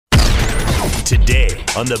Today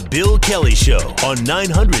on The Bill Kelly Show on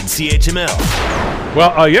 900 CHML.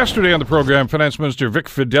 Well, yesterday on the program, Finance Minister Vic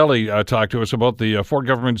Fedeli talked to us about the Ford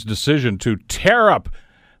government's decision to tear up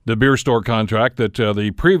the beer store contract that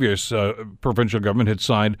the previous provincial government had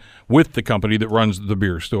signed with the company that runs the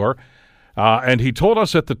beer store. And he told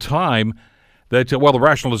us at the time that, the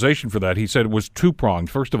rationalization for that, he said, was two-pronged.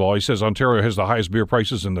 First of all, he says Ontario has the highest beer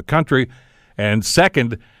prices in the country. And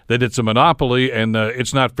second, that it's a monopoly and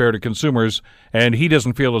it's not fair to consumers. And he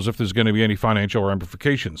doesn't feel as if there's going to be any financial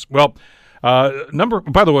ramifications. Well,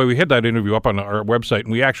 by the way, we had that interview up on our website,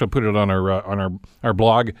 and we actually put it on our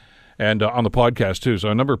blog and on the podcast too. So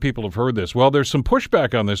a number of people have heard this. Well, there's some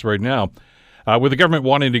pushback on this right now, with the government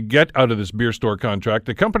wanting to get out of this beer store contract.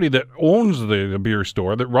 The company that owns the beer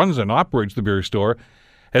store, that runs and operates the beer store,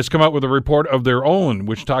 has come out with a report of their own,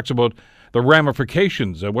 which talks about the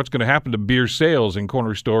ramifications of what's going to happen to beer sales in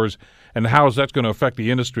corner stores and how that's going to affect the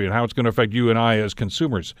industry and how it's going to affect you and I as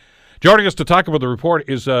consumers. Joining us to talk about the report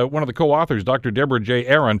is one of the co-authors, Dr. Debra J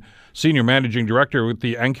Aron, Senior Managing Director with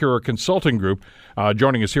the Ankura Consulting Group,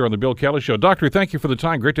 joining us here on The Bill Kelly Show. Doctor, thank you for the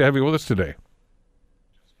time. Great to have you with us today.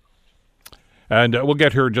 And we'll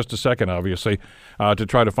get here in just a second, obviously, to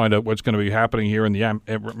try to find out what's going to be happening here in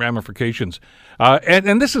the ramifications.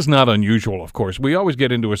 And this is not unusual, of course. We always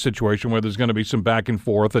get into a situation where there's going to be some back and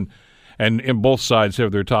forth, and both sides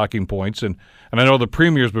have their talking points. And I know the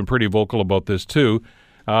Premier's been pretty vocal about this, too.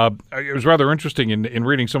 It was rather interesting in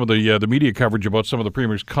reading some of the media coverage about some of the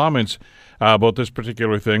Premier's comments about this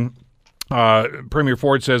particular thing. Premier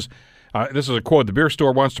Ford says, this is a quote, "The beer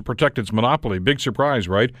store wants to protect its monopoly." Big surprise,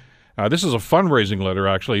 right? This is a fundraising letter,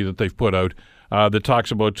 actually, that they've put out that talks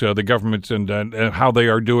about the government and how they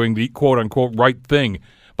are doing the quote-unquote right thing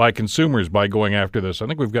by consumers by going after this. I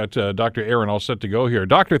think we've got Dr. Aron all set to go here.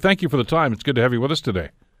 Doctor, thank you for the time. It's good to have you with us today.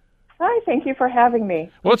 Hi, thank you for having me.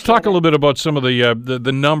 Well, let's talk a little bit about some of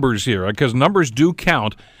the numbers here, because numbers do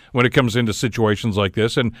count when it comes into situations like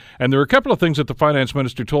this. And there are a couple of things that the finance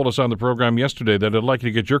minister told us on the program yesterday that I'd like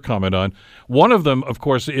to get your comment on. One of them, of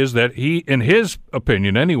course, is that he, in his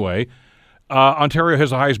opinion anyway, Ontario has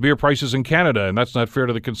the highest beer prices in Canada, and that's not fair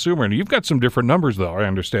to the consumer. And you've got some different numbers, though, I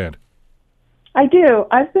understand. I do.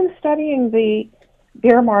 I've been studying the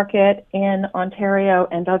beer market in Ontario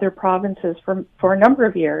and other provinces for a number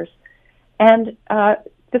of years. And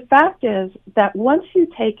the fact is that once you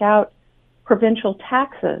take out provincial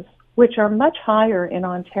taxes, which are much higher in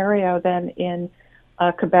Ontario than in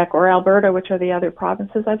Quebec or Alberta, which are the other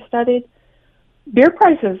provinces I've studied, beer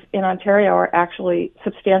prices in Ontario are actually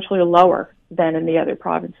substantially lower than in the other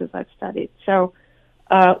provinces I've studied. So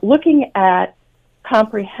looking at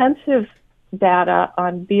comprehensive data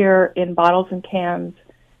on beer in bottles and cans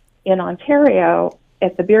in Ontario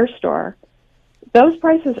at the beer store, those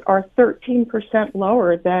prices are 13%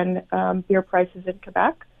 lower than beer prices in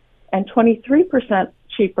Quebec and 23%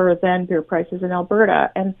 cheaper than beer prices in Alberta.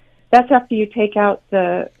 And that's after you take out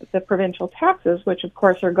the provincial taxes, which of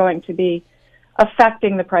course are going to be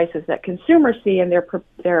affecting the prices that consumers see and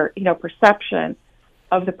their perception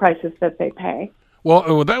of the prices that they pay.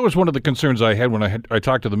 Well, that was one of the concerns I had when I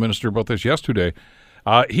talked to the minister about this yesterday.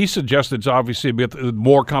 He suggested it's obviously a bit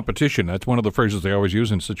more competition. That's one of the phrases they always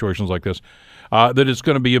use in situations like this, that it's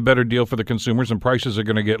going to be a better deal for the consumers and prices are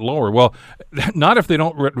going to get lower. Well, not if they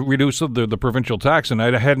don't reduce the provincial tax, and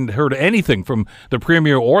I hadn't heard anything from the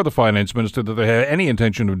Premier or the Finance Minister that they had any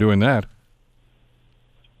intention of doing that.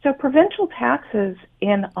 So provincial taxes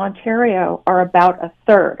in Ontario are about a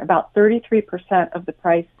third, about 33% of the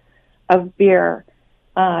price of beer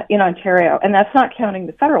in Ontario, and that's not counting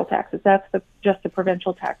the federal taxes. That's just the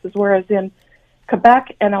provincial taxes. Whereas in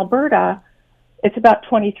Quebec and Alberta, it's about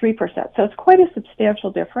 23%. So it's quite a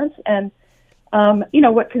substantial difference. And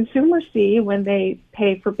what consumers see when they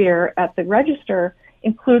pay for beer at the register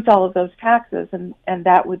includes all of those taxes, and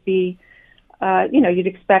that would be, you'd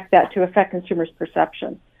expect that to affect consumers'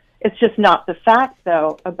 perception. It's just not the fact,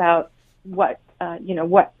 though, about what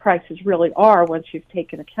prices really are once you've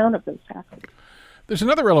taken account of those taxes. There's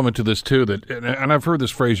another element to this, too, and I've heard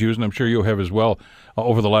this phrase used, and I'm sure you have as well,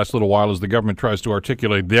 over the last little while as the government tries to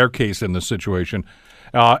articulate their case in this situation.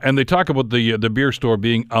 And they talk about the beer store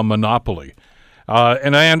being a monopoly.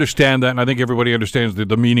 And I understand that, and I think everybody understands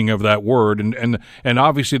the meaning of that word. And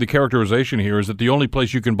obviously the characterization here is that the only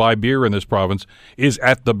place you can buy beer in this province is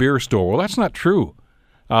at the beer store. Well, that's not true.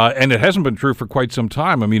 And it hasn't been true for quite some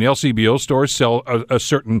time. I mean, LCBO stores sell a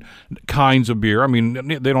certain kinds of beer. I mean,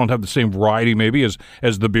 they don't have the same variety maybe as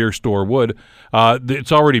the beer store would.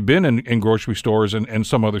 It's already been in grocery stores and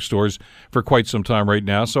some other stores for quite some time right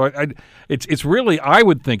now. So it's really, I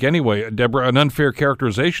would think anyway, Deborah, an unfair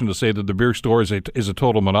characterization to say that the beer store is a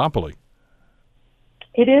total monopoly.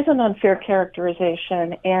 It is an unfair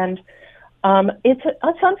characterization, and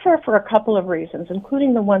it's unfair for a couple of reasons,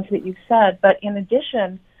 including the ones that you said. But in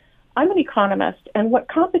addition, I'm an economist, and what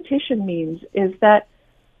competition means is that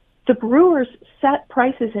the brewers set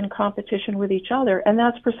prices in competition with each other, and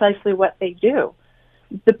that's precisely what they do.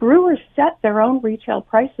 The brewers set their own retail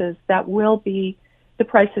prices that will be the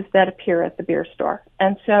prices that appear at the beer store,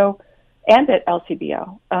 and at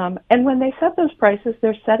LCBO. And when they set those prices,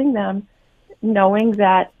 they're setting them knowing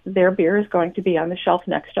that their beer is going to be on the shelf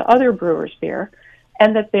next to other brewers' beer,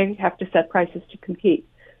 and that they have to set prices to compete.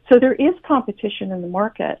 So there is competition in the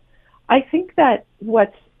market. I think that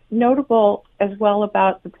what's notable as well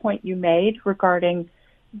about the point you made regarding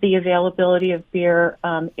the availability of beer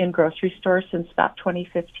in grocery stores since about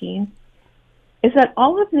 2015 is that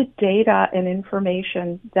all of the data and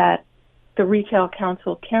information that the Retail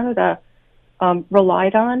Council of Canada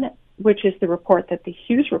relied on, which is the report that the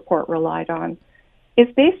Hughes report relied on, is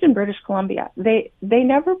based in British Columbia. They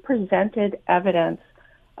never presented evidence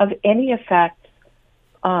of any effect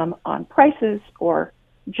on prices or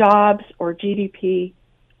jobs or GDP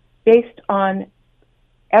based on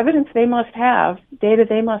evidence they must have, data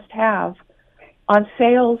they must have on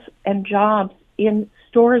sales and jobs in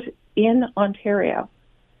stores in Ontario.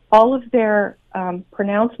 All of their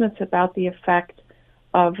pronouncements about the effect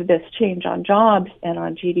of this change on jobs and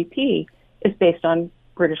on GDP is based on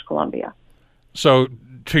British Columbia. So,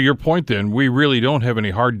 to your point then, we really don't have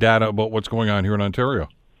any hard data about what's going on here in Ontario.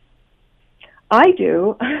 I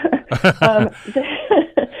do.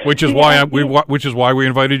 Which is why we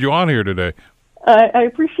invited you on here today. I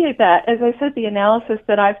appreciate that. As I said, the analysis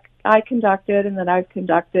that I've conducted and that I've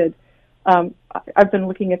conducted, I've been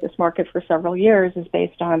looking at this market for several years, is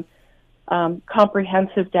based on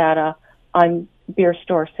comprehensive data on beer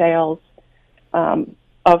store sales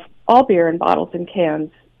of all beer in bottles and cans,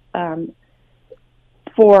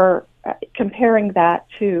 for comparing that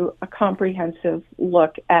to a comprehensive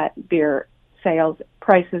look at beer sales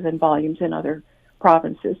prices and volumes in other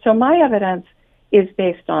provinces. So my evidence is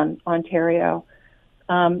based on Ontario.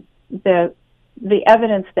 The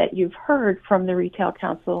evidence that you've heard from the Retail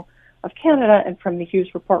Council of Canada and from the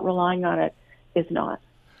Hughes report relying on it is not.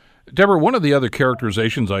 Debra, one of the other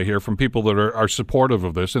characterizations I hear from people that are supportive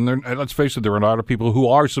of this, and let's face it, there are a lot of people who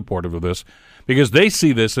are supportive of this, because they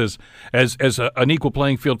see this as an equal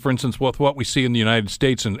playing field, for instance, with what we see in the United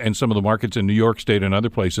States and some of the markets in New York State and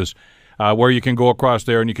other places, where you can go across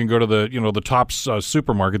there and you can go to the Tops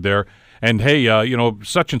supermarket there, and hey,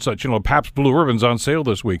 such and such, Pabst Blue Ribbon's on sale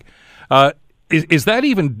this week. Is that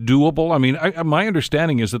even doable? I mean, my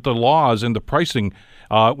understanding is that the laws and the pricing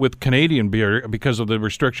with Canadian beer, because of the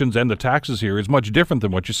restrictions and the taxes here, is much different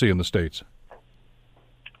than what you see in the States.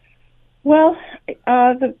 Well,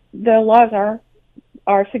 the laws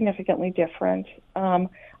are significantly different.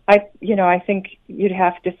 I think you'd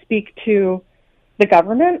have to speak to the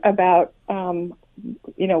government about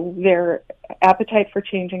their appetite for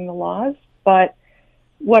changing the laws, but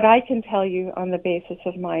what I can tell you on the basis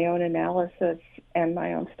of my own analysis and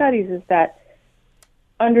my own studies is that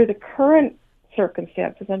under the current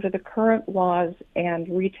circumstances, under the current laws and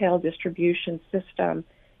retail distribution system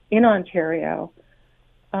in Ontario,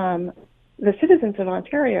 the citizens of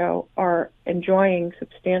Ontario are enjoying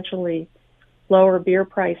substantially lower beer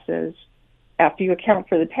prices after you account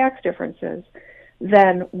for the tax differences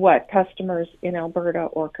than what customers in Alberta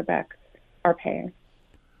or Quebec are paying.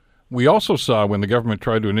 We also saw when the government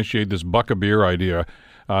tried to initiate this buck a beer idea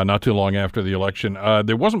not too long after the election,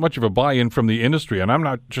 there wasn't much of a buy-in from the industry. And I'm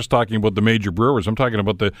not just talking about the major brewers. I'm talking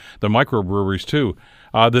about the microbreweries, too.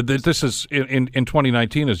 This is, in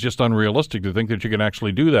 2019, is just unrealistic to think that you can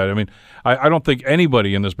actually do that. I mean, I don't think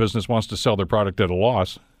anybody in this business wants to sell their product at a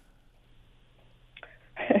loss.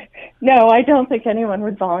 No, I don't think anyone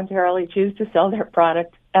would voluntarily choose to sell their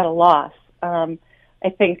product at a loss. I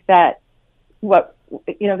think that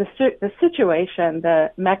the situation,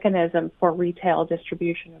 the mechanism for retail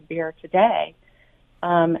distribution of beer today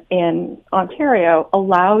in Ontario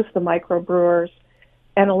allows the microbrewers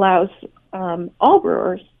and allows all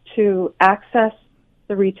brewers to access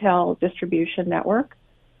the retail distribution network.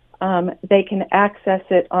 They can access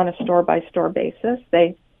it on a store-by-store basis.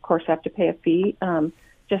 They, of course, have to pay a fee,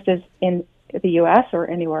 just as in the U.S. or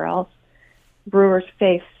anywhere else. Brewers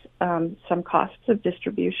face some costs of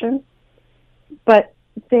distribution, but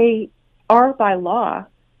they are by law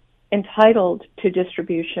entitled to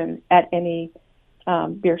distribution at any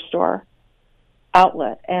beer store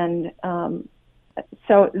outlet, and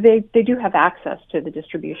so they do have access to the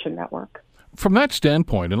distribution network. from that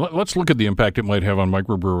standpoint, and let's look at the impact it might have on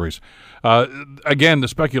microbreweries. Again, the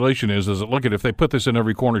speculation is that, look at, if they put this in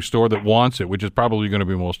every corner store that wants it, which is probably going to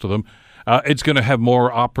be most of them, it's going to have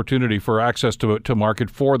more opportunity for access to market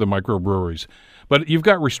for the microbreweries. But you've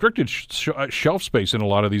got restricted shelf space in a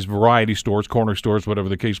lot of these variety stores, corner stores, whatever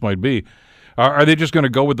the case might be. Are they just going to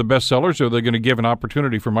go with the best sellers, or are they going to give an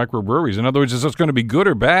opportunity for microbreweries? In other words, is this going to be good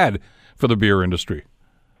or bad for the beer industry?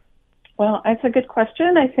 Well, that's a good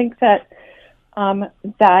question. I think that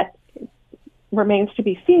that remains to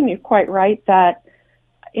be seen. You're quite right that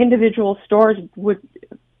individual stores would,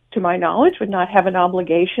 to my knowledge, would not have an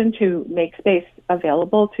obligation to make space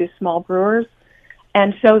available to small brewers.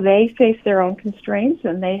 And so they face their own constraints,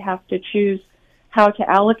 and they have to choose how to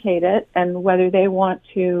allocate it and whether they want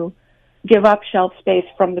to give up shelf space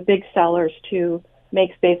from the big sellers to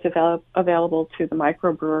make space available to the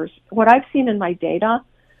microbrewers. What I've seen in my data,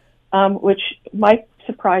 which might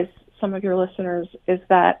surprise some of your listeners, is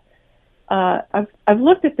that I've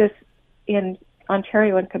looked at this in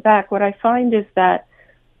Ontario and Quebec. What I find is that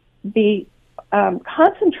the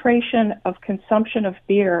concentration of consumption of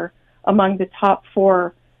beer among the top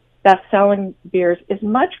 4 best-selling beers is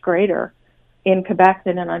much greater in Quebec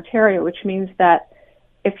than in Ontario, which means that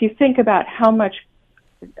if you think about how much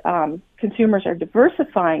consumers are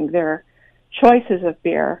diversifying their choices of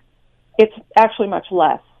beer, it's actually much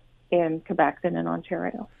less in Quebec than in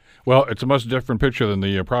Ontario. Well, it's a much different picture than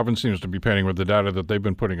the province seems to be painting with the data that they've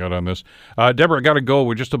been putting out on this. Debra, I got to go.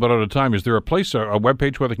 We're just about out of time. Is there a place, a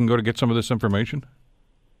webpage where they can go to get some of this information?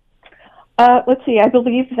 Let's see. I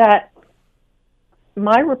believe that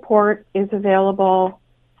my report is available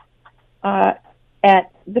at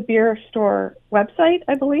the beer store website,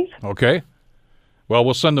 I believe. Okay. Well,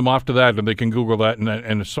 we'll send them off to that, and they can Google that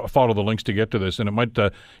and follow the links to get to this, and it might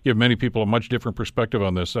give many people a much different perspective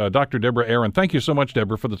on this. Dr. Debra Aron, thank you so much,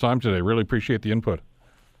 Debra, for the time today. Really appreciate the input.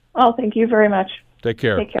 Oh, thank you very much. Take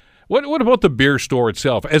care. Take care. What about the beer store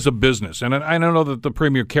itself as a business? And I don't know that the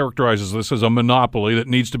Premier characterizes this as a monopoly that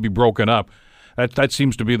needs to be broken up. That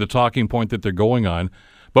seems to be the talking point that they're going on.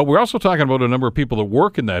 But we're also talking about a number of people that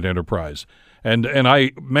work in that enterprise. And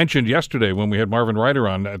I mentioned yesterday when we had Marvin Ryder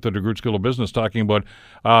on at the DeGroote School of Business talking about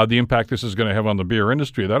the impact this is going to have on the beer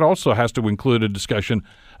industry. That also has to include a discussion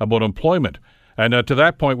about employment. And to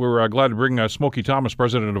that point, we were glad to bring Smokey Thomas,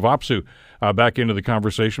 president of OPSEU, back into the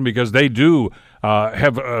conversation because they do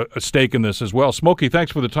have a stake in this as well. Smokey,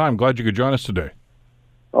 thanks for the time. Glad you could join us today.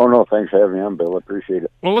 Oh, no, thanks for having me on, Bill. Appreciate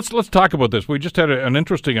it. Well, let's talk about this. We just had an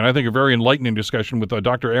interesting and I think a very enlightening discussion with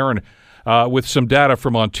Dr. Aron with some data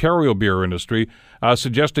from Ontario beer industry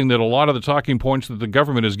suggesting that a lot of the talking points that the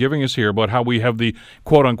government is giving us here about how we have the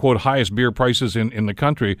quote-unquote highest beer prices in the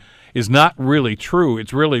country is not really true.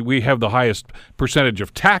 It's really we have the highest percentage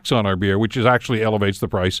of tax on our beer, which actually elevates the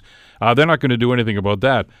price. They're not going to do anything about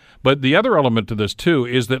that. But the other element to this, too,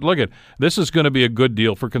 is that, look, this is going to be a good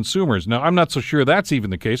deal for consumers. Now, I'm not so sure that's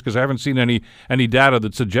even the case because I haven't seen any data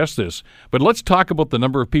that suggests this. But let's talk about the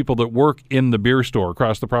number of people that work in the beer store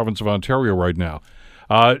across the province of Ontario right now.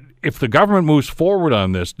 If the government moves forward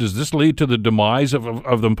on this, does this lead to the demise of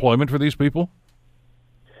the employment for these people?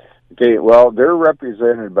 Okay, well, they're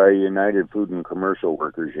represented by United Food and Commercial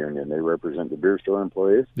Workers Union. They represent the beer store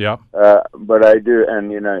employees. Yeah. But I do,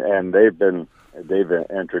 and they've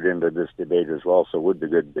entered into this debate as well. So it would be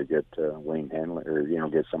good to get Wayne Hanlon or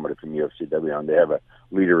get somebody from UFCW on. They have a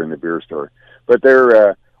leader in the beer store, but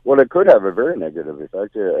they're it could have a very negative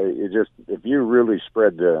effect. It just if you really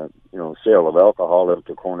spread the sale of alcohol out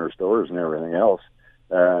to corner stores and everything else,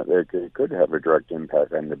 it could have a direct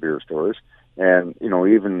impact on the beer stores. And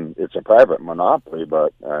even it's a private monopoly,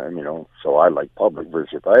 but so I like public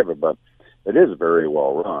versus private, but it is very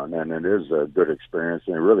well run, and it is a good experience,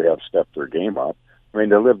 and they really have stepped their game up. I mean,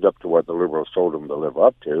 they lived up to what the Liberals told them to live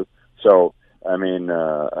up to. So, I mean,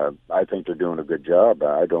 I think they're doing a good job.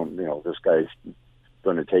 I don't, this guy's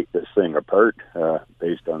going to take this thing apart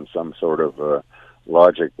based on some sort of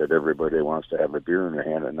logic that everybody wants to have a beer in their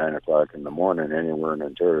hand at 9 o'clock in the morning anywhere in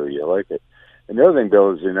Ontario you like it. And the other thing,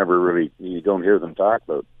 Bill, is you don't hear them talk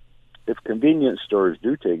about if convenience stores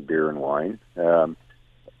do take beer and wine.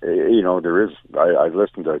 There is. I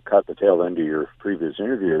listened to cut the tail end of your previous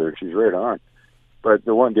interview there. She's right on. But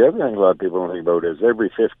the other thing a lot of people don't think about is every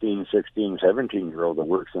 15, 16, 17-year-old that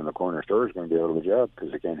works in the corner store is going to be out of a job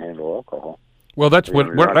because they can't handle alcohol. Well, that's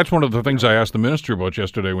one of the things I asked the minister about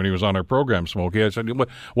yesterday when he was on our program, Smokey. I said,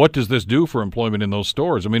 what does this do for employment in those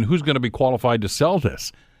stores? I mean, who's going to be qualified to sell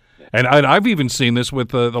this? And I've even seen this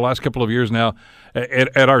with the last couple of years now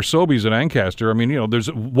at our Sobeys in Ancaster. I mean, there's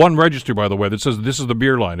one register, by the way, that says this is the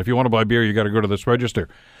beer line. If you want to buy beer, you got to go to this register.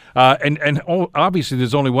 Obviously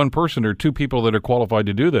there's only one person or two people that are qualified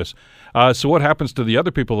to do this. So what happens to the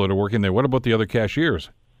other people that are working there? What about the other cashiers?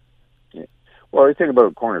 Yeah. Well, you think about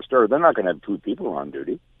a corner store, they're not going to have two people on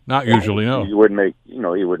duty. Not usually, no. You wouldn't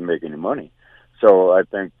make any money. So I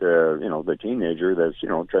think the teenager that's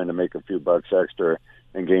trying to make a few bucks extra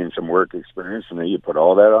and gain some work experience, and then you put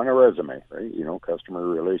all that on a resume, right? Customer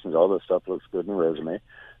relations, all this stuff looks good in a resume.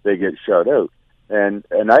 They get shut out, and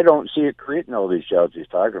I don't see it creating all these jobs he's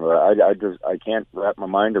talking about. I can't wrap my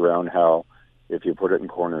mind around how if you put it in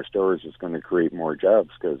corner stores, it's going to create more jobs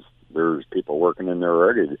because there's people working in there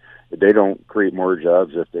already. They don't create more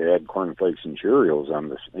jobs if they add cornflakes and Cheerios on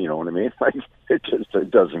this. You know what I mean? Like it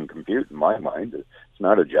doesn't compute in my mind. It's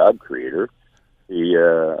not a job creator.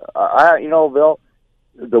 Bill,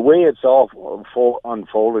 the way it's all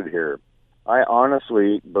unfolded here, I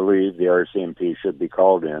honestly believe the RCMP should be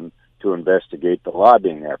called in to investigate the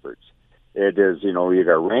lobbying efforts. It is, you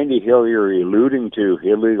got Randy Hillier alluding to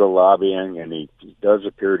illegal lobbying, and he does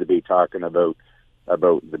appear to be talking about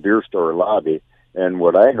the beer store lobby. And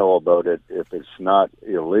what I know about it, if it's not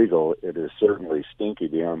illegal, it is certainly stinky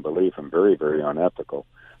beyond belief and very, very unethical.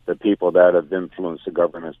 The people that have influenced the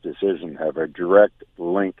government's decision have a direct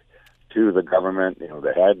link to the government. They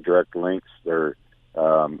had direct links. They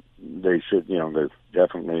should, they're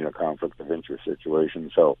definitely in a conflict of interest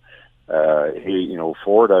situation. So,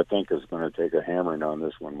 Ford, I think, is going to take a hammering on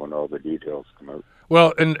this one when all the details come out.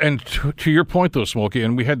 Well, and to your point, though, Smokey,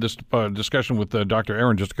 and we had this discussion with Dr.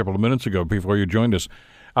 Aron just a couple of minutes ago before you joined us.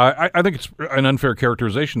 I think it's an unfair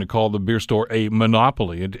characterization to call the beer store a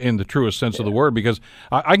monopoly in the truest sense of the word, because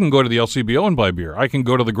I can go to the LCBO and buy beer. I can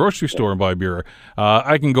go to the grocery store and buy beer.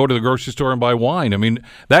 I can go to the grocery store and buy wine. I mean,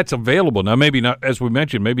 that's available. Now, maybe not, as we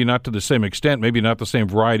mentioned, maybe not to the same extent, maybe not the same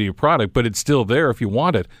variety of product, but it's still there if you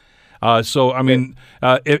want it. To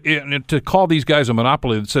call these guys a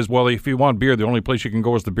monopoly that says, well, if you want beer, the only place you can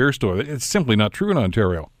go is the beer store, it's simply not true in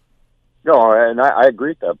Ontario. No, and I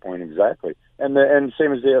agree at that point exactly. And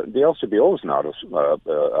same as the LCBO is not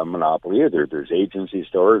a monopoly either. There's agency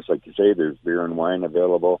stores, like you say. There's beer and wine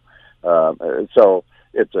available. So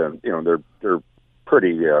it's they're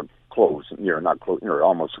pretty close. Not close.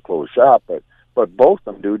 Almost a closed shop, but both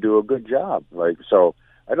of them do a good job. So.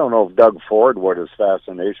 I don't know if Doug Ford, what his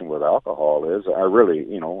fascination with alcohol is. I really,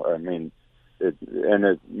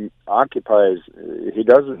 it occupies, he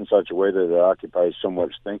does it in such a way that it occupies so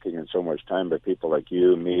much thinking and so much time by people like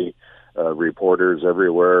you, me, reporters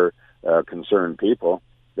everywhere, concerned people,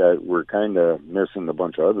 that we're kind of missing a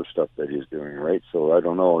bunch of other stuff that he's doing, right? So I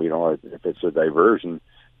don't know, if it's a diversion,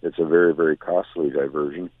 it's a very, very costly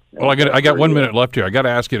diversion. Well, I got 1 minute left here. I got to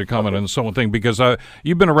ask you to comment on something because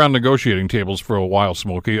you've been around negotiating tables for a while,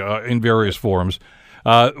 Smokey, in various forums.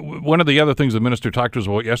 One of the other things the minister talked to us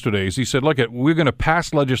about yesterday is he said, look, we're going to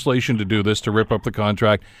pass legislation to do this, to rip up the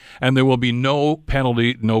contract, and there will be no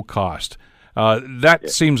penalty, no cost. That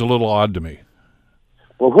seems a little odd to me.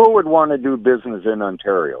 Well, who would want to do business in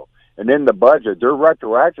Ontario? And in the budget, they're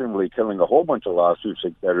retroactively killing a whole bunch of lawsuits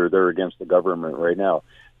that are there against the government right now.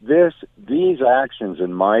 These actions,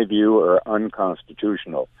 in my view, are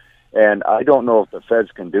unconstitutional. And I don't know if the feds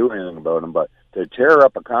can do anything about them, but to tear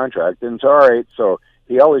up a contract, and it's all right. So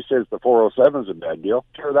he always says the 407 is a bad deal.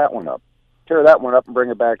 Tear that one up. Tear that one up and bring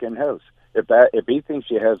it back in-house. If he thinks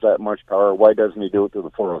he has that much power, why doesn't he do it to the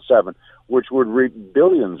 407, which would reap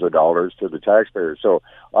billions of dollars to the taxpayers? So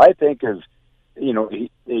I think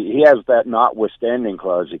he has that notwithstanding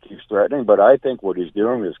clause he keeps threatening, but I think what he's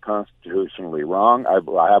doing is constitutionally wrong. I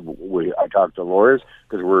talked to lawyers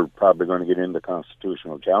because we're probably going to get into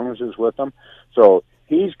constitutional challenges with them. So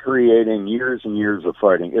he's creating years and years of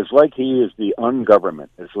fighting. It's like he is the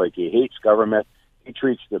ungovernment. It's like he hates government. He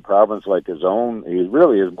treats the province like his own. He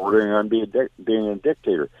really is bordering on being a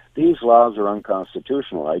dictator. These laws are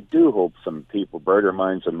unconstitutional. I do hope some people, brighter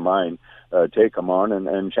minds than mine, take them on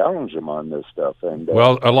and challenge them on this stuff. And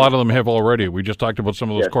well, a lot of them have already. We just talked about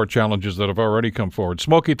some of those court challenges that have already come forward.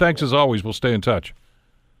 Smokey, thanks as always. We'll stay in touch.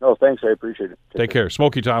 No, thanks. I appreciate it. Take care.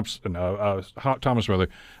 Smokey Thomas, the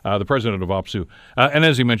president of OPSEU. And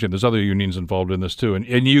as he mentioned, there's other unions involved in this too.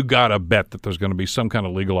 And you got to bet that there's going to be some kind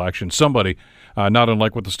of legal action. Somebody, not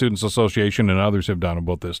unlike what the Students Association and others have done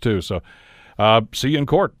about this too. So see you in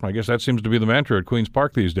court. I guess that seems to be the mantra at Queen's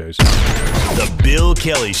Park these days. The Bill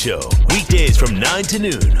Kelly Show, weekdays from 9 to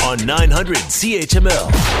noon on 900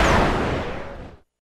 CHML.